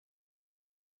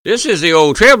This is the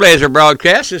Old Trailblazer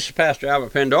broadcast. This is Pastor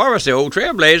Albert Pendarvis, the Old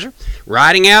Trailblazer,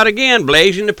 riding out again,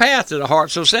 blazing the path to the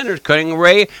hearts of sinners, cutting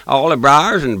away all the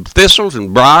briars and thistles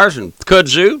and briars and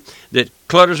kudzu that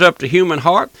clutters up the human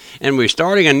heart. And we're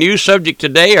starting a new subject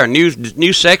today, our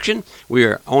new section. We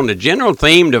are on the general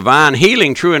theme, divine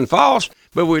healing, true and false.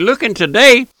 But we're looking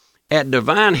today at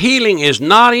divine healing is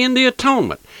not in the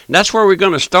atonement. And that's where we're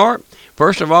going to start.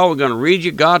 First of all, we're going to read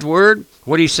you God's Word,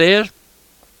 what He says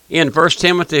in 1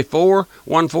 Timothy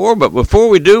 4:1-4. But before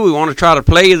we do, we want to try to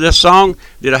play this song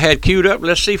that I had queued up.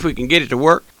 Let's see if we can get it to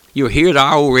work. You'll hear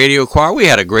our old radio choir. We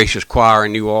had a gracious choir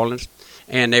in New Orleans,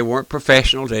 and they weren't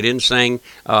professionals. They didn't sing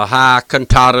high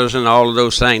cantatas and all of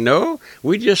those things. No,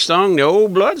 we just sung the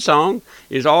old blood song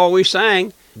is all we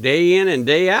sang day in and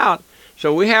day out.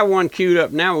 So we have one queued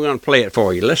up now. We're going to play it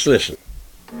for you. Let's listen.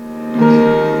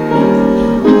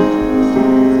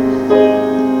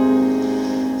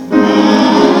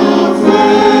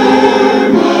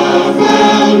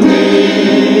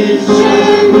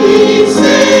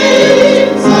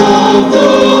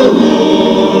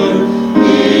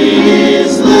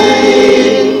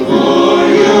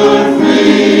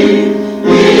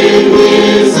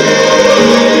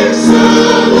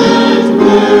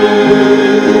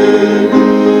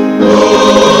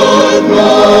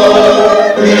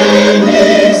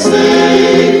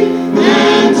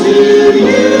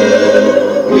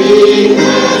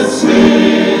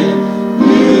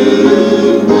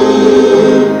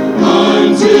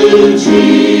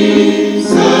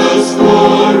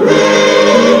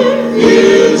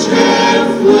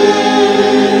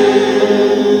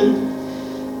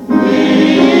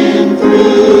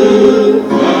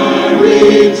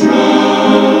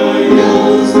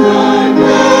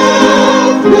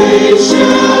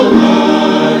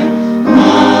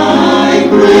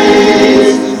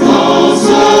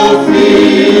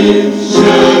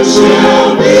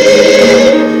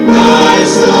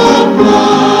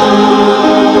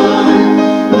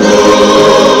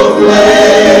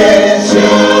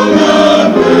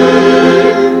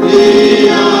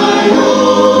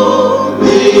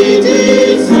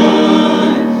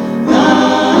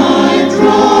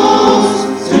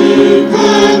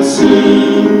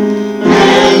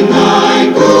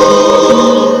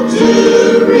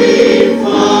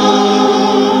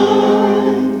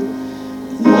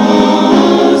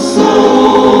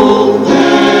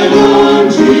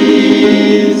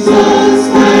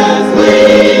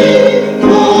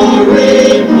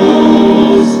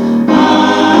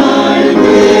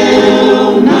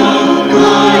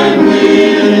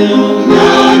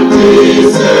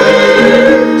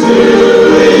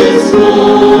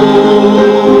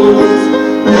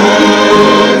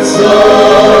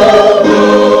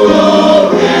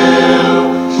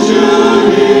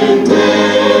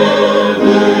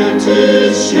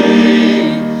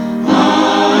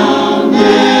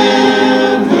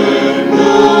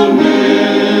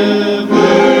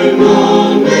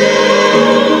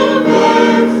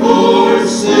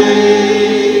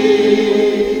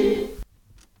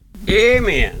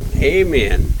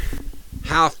 Amen.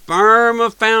 How firm a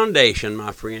foundation,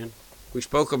 my friend. We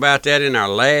spoke about that in our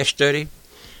last study,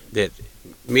 that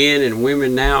men and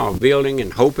women now are building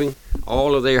and hoping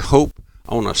all of their hope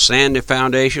on a sandy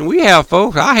foundation. We have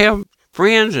folks, I have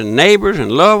friends and neighbors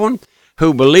and loved ones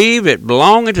who believe that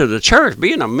belonging to the church,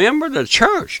 being a member of the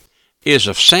church, is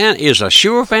a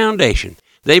sure foundation.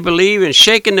 They believe in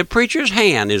shaking the preacher's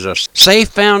hand is a safe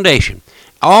foundation.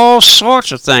 All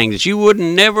sorts of things that you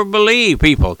wouldn't never believe,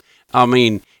 people. I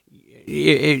mean,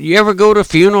 you ever go to a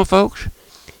funeral, folks?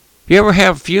 You ever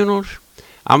have funerals?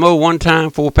 I know one time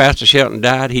before Pastor Shelton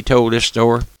died, he told this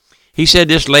story. He said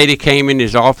this lady came in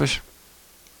his office,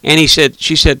 and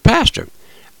she said, Pastor,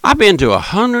 I've been to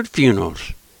 100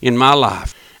 funerals in my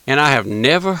life, and I have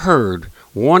never heard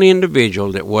one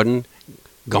individual that wasn't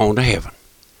gone to heaven.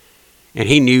 And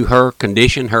he knew her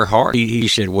condition, her heart. He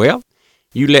said, well,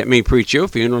 you let me preach your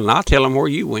funeral, and I'll tell them where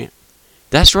you went.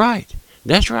 That's right.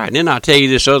 That's right. And then I'll tell you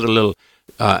this other little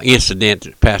incident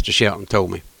that Pastor Shelton told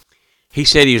me. He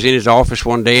said he was in his office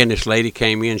one day, and this lady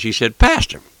came in. She said,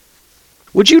 Pastor,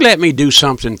 would you let me do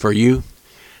something for you?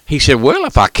 He said, well,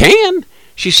 if I can.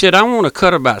 She said, I want to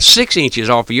cut about 6 inches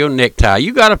off of your necktie.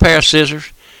 You got a pair of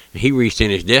scissors? And he reached in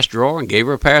his desk drawer and gave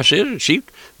her a pair of scissors. She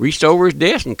reached over his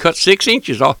desk and cut 6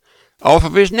 inches off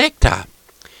of his necktie.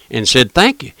 and said,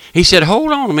 thank you. He said,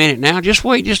 hold on a minute now. Just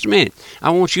wait just a minute.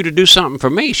 I want you to do something for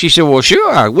me. She said, well,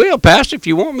 sure, I will, Pastor, if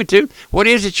you want me to. What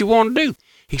is it you want to do?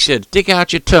 He said, stick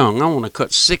out your tongue. I want to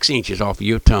cut 6 inches off of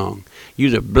your tongue.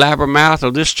 You're the blabbermouth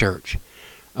of this church.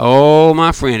 Oh,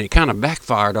 my friend, it kind of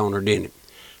backfired on her, didn't it?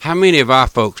 How many of our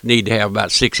folks need to have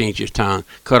about 6 inches tongue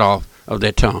cut off of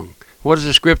their tongue? What does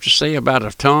the scripture say about a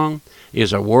tongue?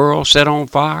 Is a world set on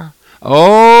fire?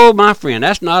 Oh, my friend,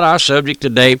 that's not our subject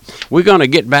today. We're going to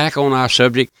get back on our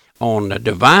subject on the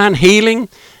divine healing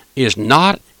is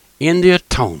not in the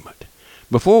atonement.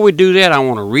 Before we do that, I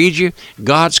want to read you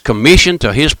God's commission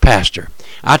to his pastor.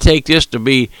 I take this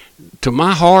to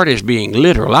my heart as being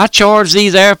literal. I charge thee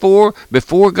therefore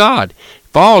before God.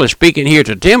 Paul is speaking here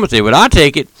to Timothy, but I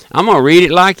take it, I'm going to read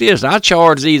it like this. I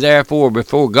charge thee therefore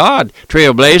before God,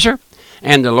 Trailblazer,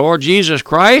 and the Lord Jesus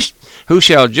Christ, who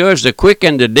shall judge the quick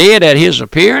and the dead at his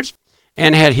appearance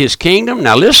and at his kingdom.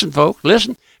 Now listen, folks,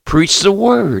 listen. Preach the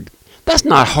word. That's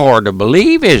not hard to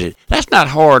believe, is it? That's not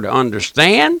hard to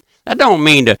understand. I don't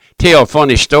mean to tell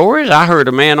funny stories. I heard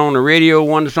a man on the radio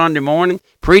one Sunday morning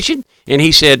preaching, and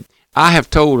he said, I have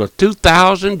told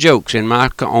 2,000 jokes in my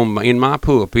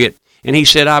pulpit. And he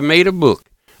said, I've made a book.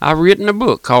 I've written a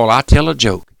book called I Tell a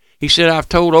Joke. He said, I've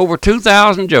told over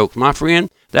 2,000 jokes. My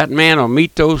friend, that man will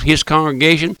meet his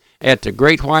congregation at the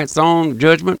great white throne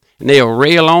judgment, and they'll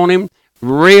rail on him,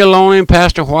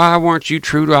 Pastor, why weren't you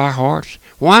true to our hearts?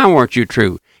 Why weren't you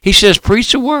true? He says,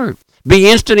 preach the word. Be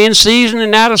instant in season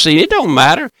and out of season. It don't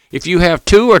matter if you have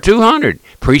 2 or 200.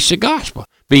 Preach the gospel.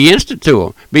 Be instant to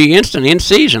them. Be instant in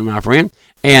season, my friend,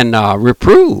 and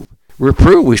reprove.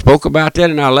 We spoke about that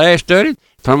in our last study.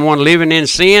 Someone living in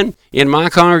sin in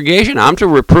my congregation, I'm to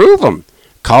reprove them.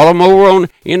 Call them over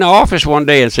in the office one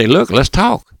day and say, look, let's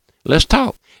talk.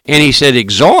 And he said,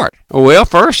 exhort. Well,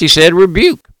 first he said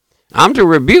rebuke. I'm to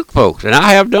rebuke folks, and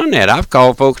I have done that. I've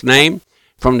called folks' name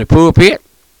from the pulpit,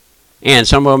 and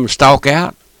some of them stalk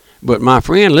out. But my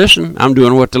friend, listen, I'm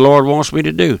doing what the Lord wants me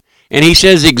to do. And he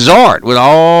says exhort with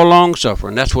all long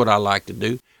suffering. That's what I like to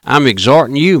do. I'm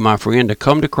exhorting you, my friend, to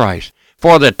come to Christ.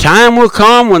 For the time will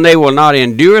come when they will not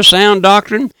endure sound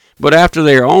doctrine, but after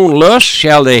their own lusts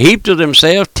shall they heap to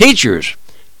themselves teachers,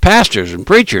 pastors, and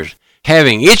preachers,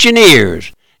 having itching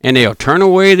ears, and they'll turn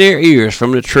away their ears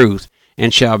from the truth,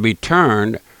 and shall be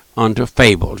turned unto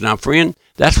fables. Now, friend,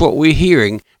 that's what we're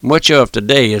hearing much of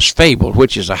today is fable,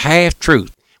 which is a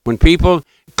half-truth. When people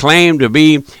claim to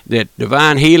be that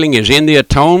divine healing is in the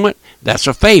atonement, that's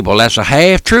a fable. That's a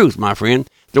half-truth, my friend.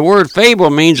 The word fable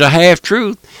means a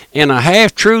half-truth, and a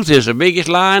half-truth is the biggest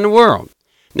lie in the world.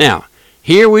 Now,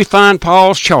 here we find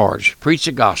Paul's charge. Preach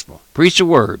the gospel. Preach the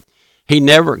word.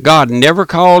 God never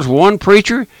calls one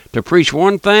preacher to preach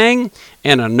one thing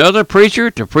and another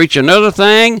preacher to preach another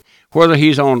thing, whether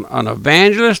he's an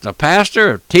evangelist, a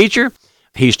pastor, a teacher.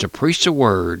 He's to preach the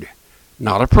word,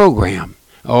 not a program.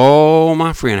 Oh,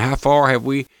 my friend, how far have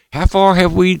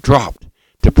we dropped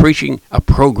to preaching a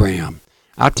program?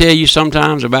 I'll tell you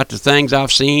sometimes about the things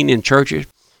I've seen in churches.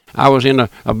 I was in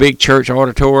a big church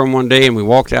auditorium one day, and we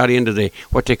walked out into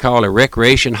what they call a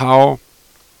recreation hall.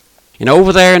 And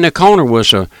over there in the corner was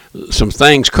some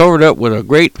things covered up with a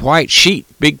great white sheet,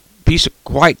 big piece of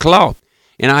white cloth.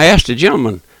 And I asked the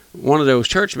gentleman, one of those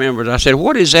church members, I said,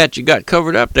 what is that you got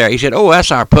covered up there? He said, oh, that's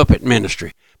our puppet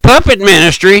ministry. Puppet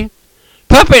ministry?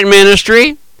 Puppet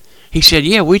ministry? He said,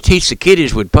 yeah, we teach the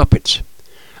kiddies with puppets.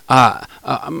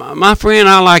 My friend,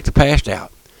 I like to pass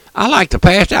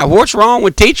out. What's wrong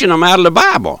with teaching them out of the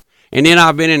Bible? And then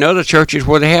I've been in other churches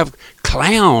where they have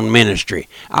clown ministry.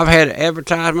 I've had an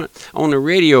advertisement on the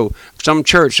radio. Some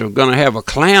church are going to have a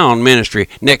clown ministry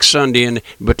next Sunday,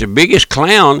 but the biggest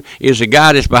clown is the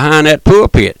guy that's behind that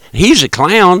pulpit. He's a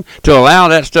clown to allow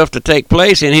that stuff to take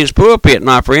place in his pulpit,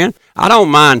 my friend. I don't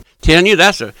mind telling you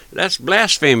that's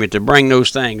blasphemy to bring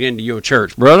those things into your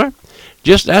church, brother.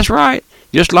 That's right.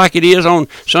 Just like it is on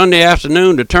Sunday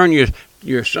afternoon to turn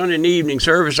your Sunday evening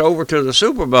service over to the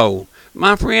Super Bowl.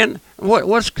 My friend,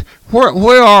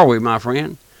 where are we, my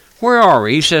friend? Where are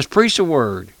we? He says, preach the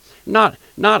word, not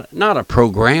a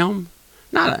program,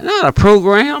 not a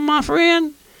program, my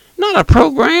friend, not a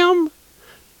program.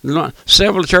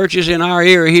 Several churches in our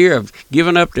area here have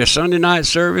given up their Sunday night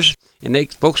service,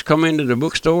 and folks come into the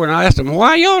bookstore, and I ask them,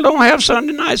 why y'all don't have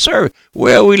Sunday night service?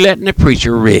 Well, we letting the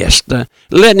preacher rest.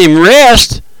 Letting him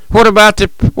rest? What about the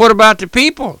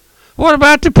people? What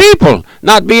about the people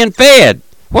not being fed?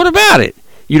 What about it?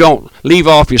 You don't leave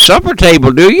off your supper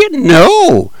table, do you?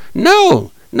 No.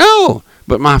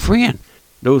 But my friend,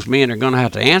 those men are going to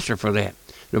have to answer for that.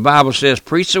 The Bible says,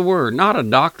 preach the word, not a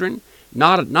doctrine,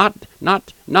 not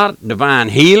divine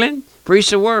healing. Preach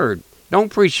the word.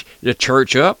 Don't preach the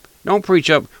church up. Don't preach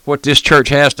up what this church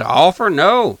has to offer.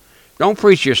 No. Don't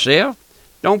preach yourself.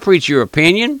 Don't preach your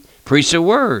opinion. Preach the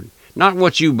word. Not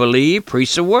what you believe.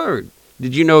 Preach the word.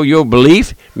 Did you know your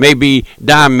belief may be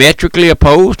diametrically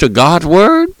opposed to God's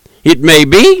word? It may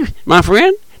be, my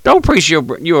friend. Don't preach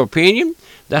your opinion.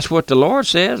 That's what the Lord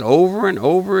says over and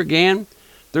over again.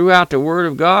 Throughout the Word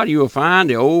of God, you will find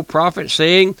the old prophet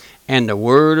saying, and the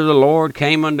word of the Lord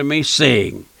came unto me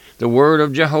saying. The word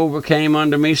of Jehovah came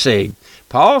unto me saying.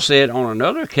 Paul said on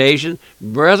another occasion,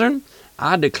 brethren,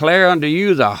 I declare unto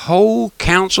you the whole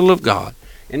counsel of God.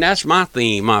 And that's my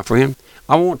theme, my friend.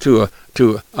 I want to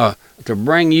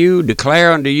bring you,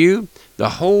 declare unto you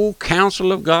the whole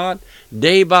counsel of God,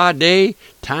 day by day,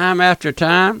 time after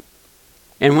time.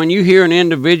 And when you hear an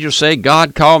individual say,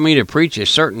 God called me to preach a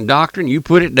certain doctrine, you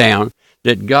put it down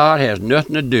that God has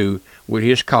nothing to do with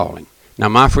his calling. Now,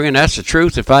 my friend, that's the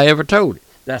truth if I ever told it.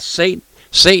 That's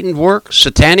Satan's work,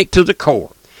 satanic to the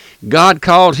core. God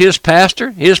called his pastor,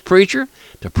 his preacher,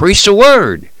 to preach the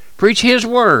word, preach his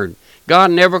word. God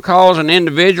never calls an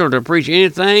individual to preach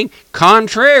anything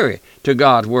contrary to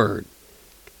God's word.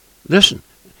 Listen,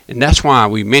 and that's why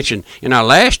we mentioned in our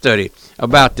last study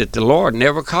about that the Lord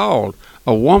never called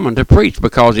a woman to preach,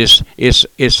 because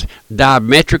it's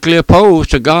diametrically opposed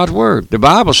to God's word. The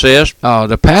Bible says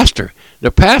the pastor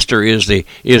is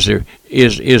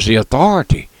the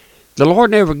authority. The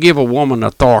Lord never give a woman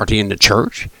authority in the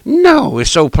church. No, it's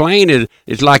so plain.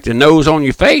 It's like the nose on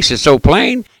your face. It's so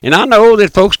plain. And I know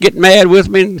that folks get mad with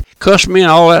me and cuss me and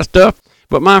all that stuff.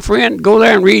 But my friend, go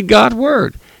there and read God's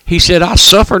word. He said, I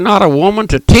suffer not a woman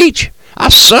to teach. I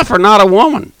suffer not a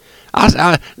woman.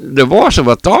 The voice of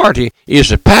authority is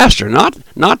the pastor,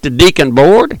 not the deacon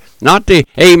board, not the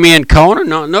amen corner.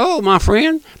 No, my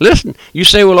friend. Listen, you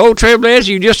say, well, old Trailblazer,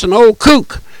 you're just an old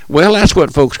kook. Well, that's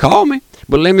what folks call me.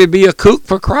 But let me be a kook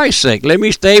for Christ's sake. Let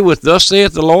me stay with thus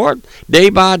saith the Lord, day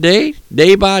by day,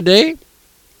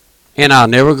 and I'll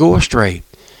never go astray.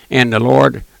 And the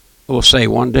Lord will say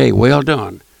one day, well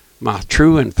done, my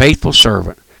true and faithful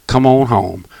servant. Come on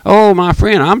home. Oh, my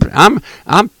friend, I'm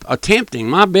attempting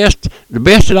my best, the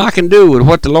best that I can do with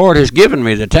what the Lord has given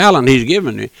me, the talent he's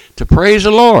given me, to praise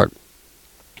the Lord.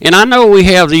 And I know we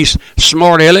have these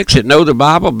smart alecks that know the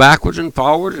Bible backwards and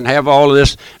forwards and have all of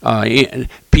this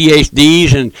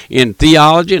PhDs in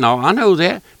theology and all. I know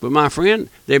that. But, my friend,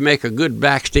 they make a good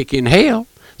backstick in hell.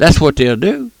 That's what they'll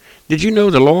do. Did you know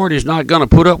the Lord is not going to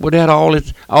put up with that all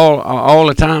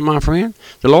the time, my friend?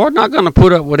 The Lord's not going to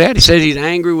put up with that. He says he's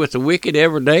angry with the wicked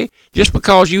every day just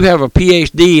because you have a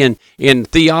PhD in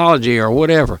theology or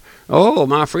whatever. Oh,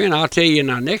 my friend, I'll tell you in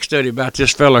our next study about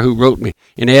this fellow who wrote me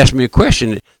and asked me a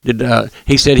question that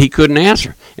he said he couldn't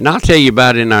answer. And I'll tell you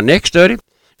about it in our next study.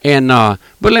 And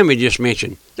but let me just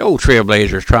mention, the old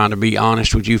Trailblazer is trying to be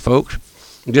honest with you folks.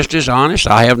 Just as honest.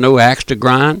 I have no axe to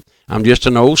grind. I'm just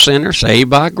an old sinner saved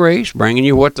by grace, bringing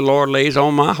you what the Lord lays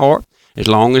on my heart. As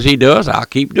long as he does, I'll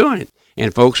keep doing it.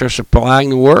 And folks are supplying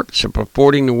the work,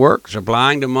 supporting the work,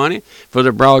 supplying the money for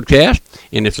the broadcast.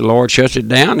 And if the Lord shuts it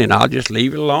down, then I'll just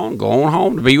leave it alone, go on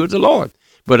home to be with the Lord.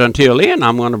 But until then,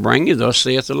 I'm going to bring you thus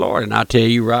saith the Lord. And I tell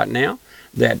you right now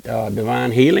that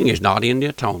divine healing is not in the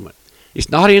atonement. It's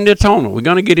not in the atonement. We're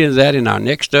going to get into that in our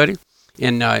next study.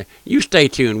 And you stay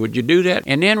tuned. Would you do that?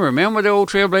 And then remember the Old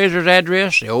Trailblazer's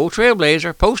address, the Old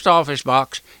Trailblazer, Post Office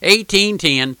Box,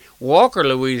 1810, Walker,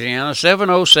 Louisiana,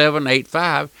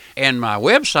 70785, and my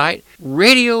website,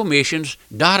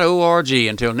 radiomissions.org.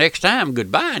 Until next time,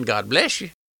 goodbye and God bless you.